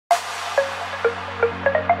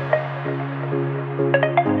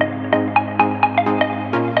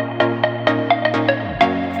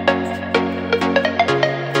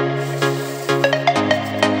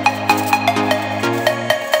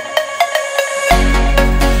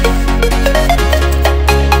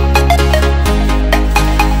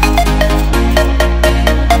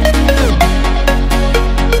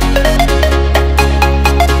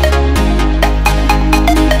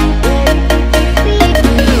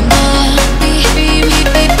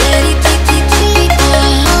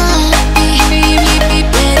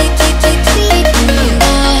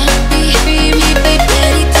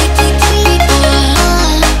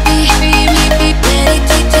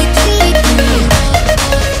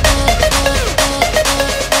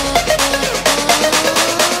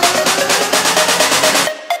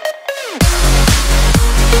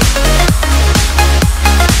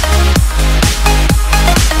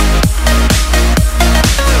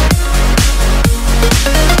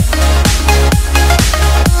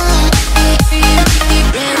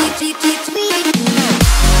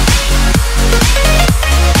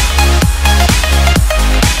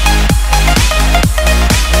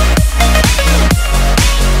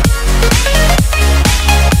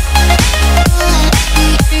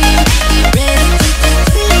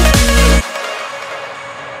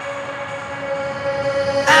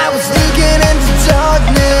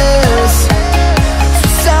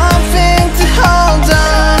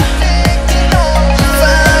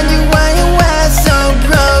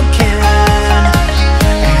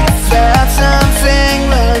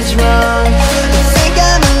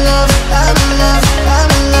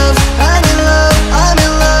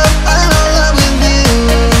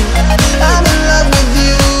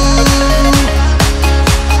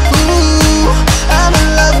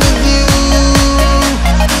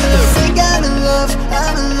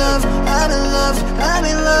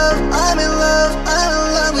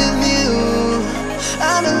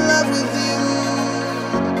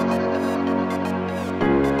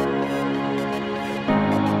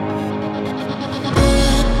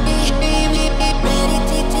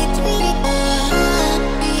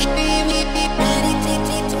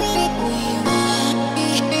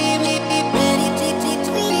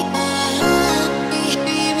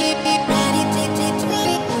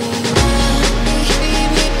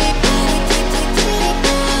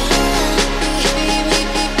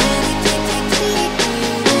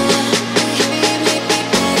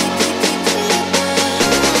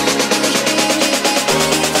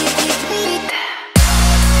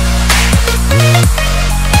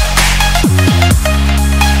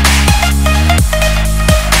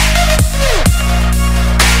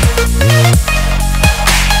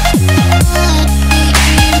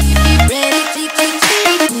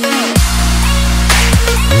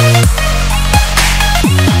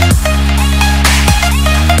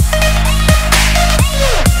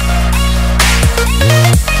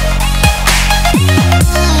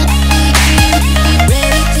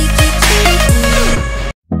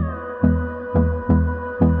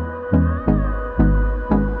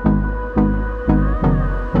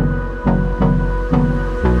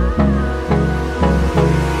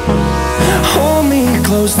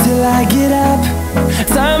close till I get up.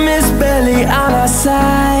 Time is barely on our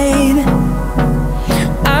side.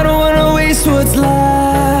 I don't wanna waste what's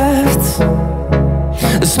left.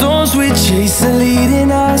 The storms we chase are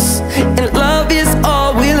leading us, and love is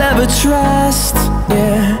all we'll ever trust.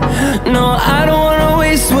 Yeah, no, I don't wanna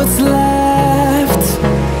waste what's left.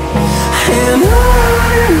 And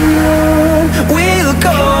on we'll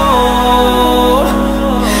go,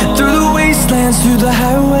 through the wastelands, through the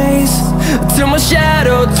highways, till my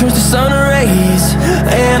shadow turns to sun rays.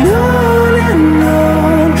 And on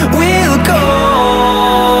we'll go,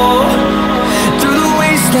 through the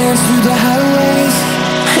wastelands, through the highways,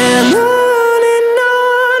 and on.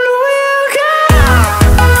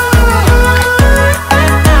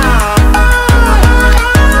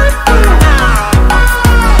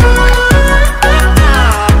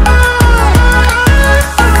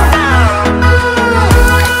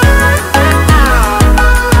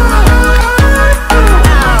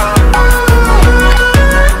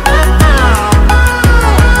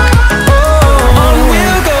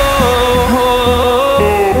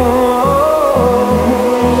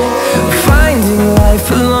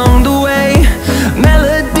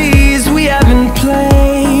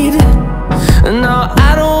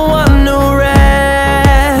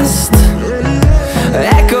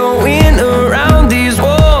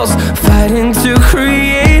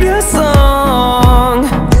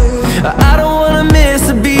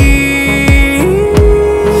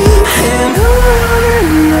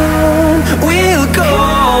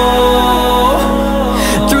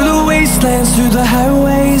 Through the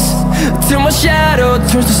highways, till my shadow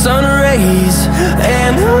turns to sun rays.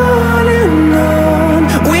 And on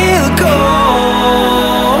we'll go,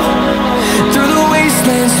 through the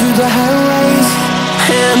wastelands, through the highways,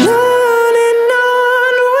 and on.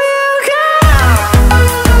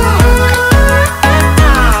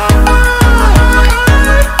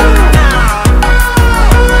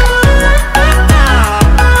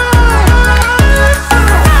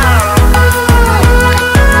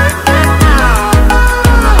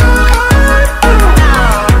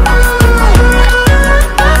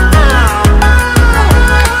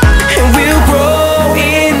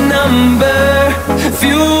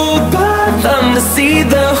 See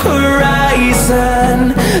the horizon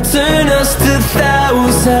turn us to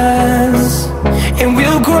thousands, and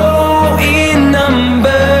we'll grow in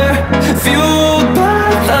number, fueled by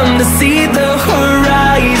them to see the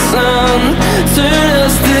horizon turn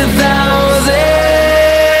us to thousands.